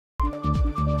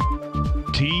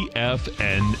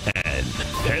TFNN.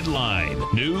 Headline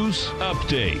News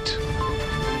Update.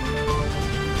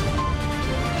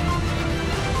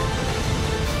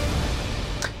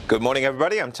 Good morning,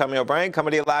 everybody. I'm Tommy O'Brien,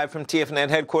 coming to you live from TFNN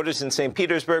headquarters in St.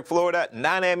 Petersburg, Florida,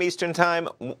 9 a.m. Eastern Time,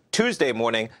 Tuesday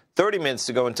morning. 30 minutes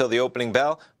to go until the opening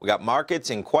bell. We got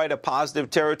markets in quite a positive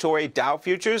territory. Dow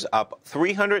futures up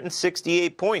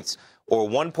 368 points, or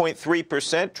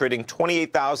 1.3%, trading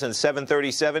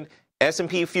 28,737.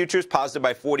 S&P futures positive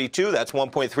by 42. That's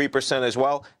 1.3% as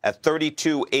well at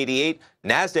 3288.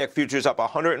 NASDAQ futures up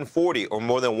 140, or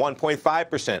more than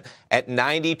 1.5% at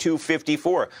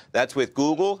 9254. That's with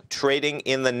Google trading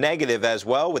in the negative as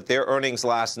well with their earnings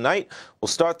last night. We'll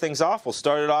start things off. We'll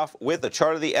start it off with a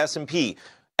chart of the S&P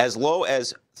as low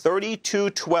as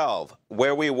 3212,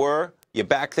 where we were. You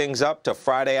back things up to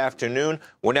Friday afternoon.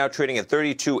 We're now trading at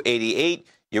 3288.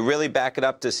 You really back it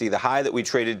up to see the high that we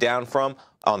traded down from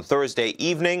on Thursday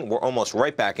evening. We're almost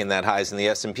right back in that highs in the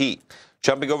S&P.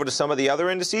 Jumping over to some of the other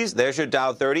indices, there's your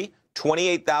Dow 30,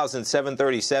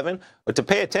 28,737. But to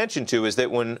pay attention to is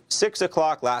that when 6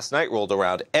 o'clock last night rolled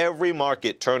around, every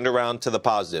market turned around to the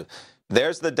positive.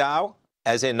 There's the Dow,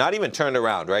 as in not even turned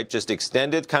around, right? Just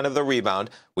extended kind of the rebound.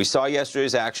 We saw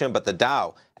yesterday's action, but the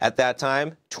Dow at that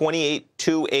time,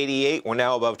 28,288. We're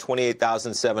now above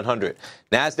 28,700.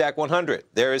 NASDAQ 100,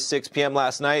 there is 6 p.m.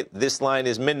 last night. This line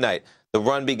is midnight. The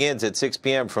run begins at 6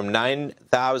 p.m. from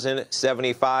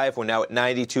 9,075. We're now at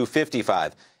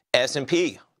 9255.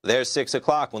 S&P, there's 6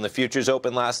 o'clock when the futures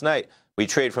opened last night. We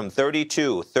trade from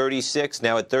 3236,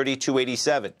 now at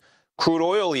 3287. Crude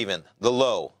oil even, the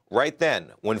low, right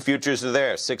then, when futures are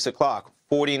there, 6 o'clock,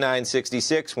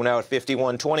 49.66. We're now at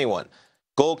 51.21.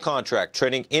 Gold contract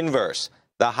trading inverse,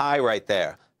 the high right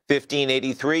there,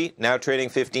 15.83. Now trading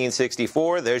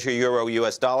 15.64. There's your euro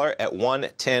US dollar at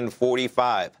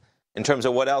 110.45. In terms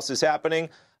of what else is happening,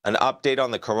 an update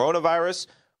on the coronavirus,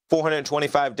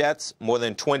 425 deaths, more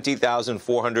than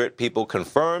 20,400 people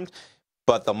confirmed.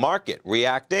 But the market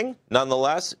reacting,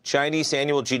 nonetheless. Chinese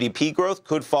annual GDP growth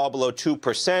could fall below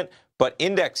 2%, but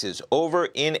indexes over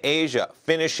in Asia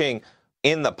finishing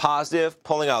in the positive,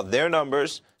 pulling out their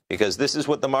numbers, because this is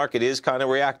what the market is kind of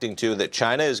reacting to, that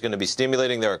China is going to be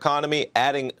stimulating their economy,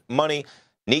 adding money.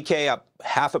 Nikkei up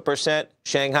 0.5%,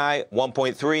 Shanghai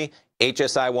 1.3%,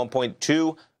 HSI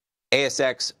 1.2%,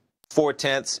 ASX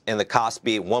 0.4%, and the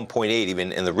Kospi 1.8%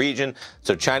 even in the region.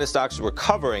 So China stocks are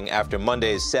recovering after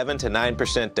Monday's 7 to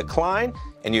 9% decline,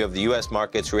 and you have the U.S.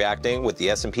 markets reacting with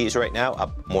the S&Ps right now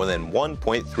up more than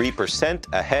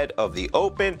 1.3% ahead of the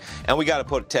open, and we got to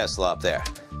put Tesla up there.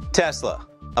 Tesla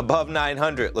above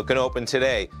 900, looking open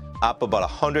today, up about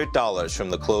 $100 from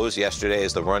the close yesterday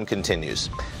as the run continues.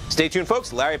 Stay tuned,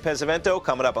 folks. Larry Pesavento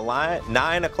coming up at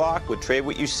 9 o'clock with Trade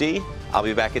What You See. I'll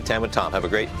be back at 10 with Tom. Have a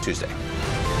great Tuesday.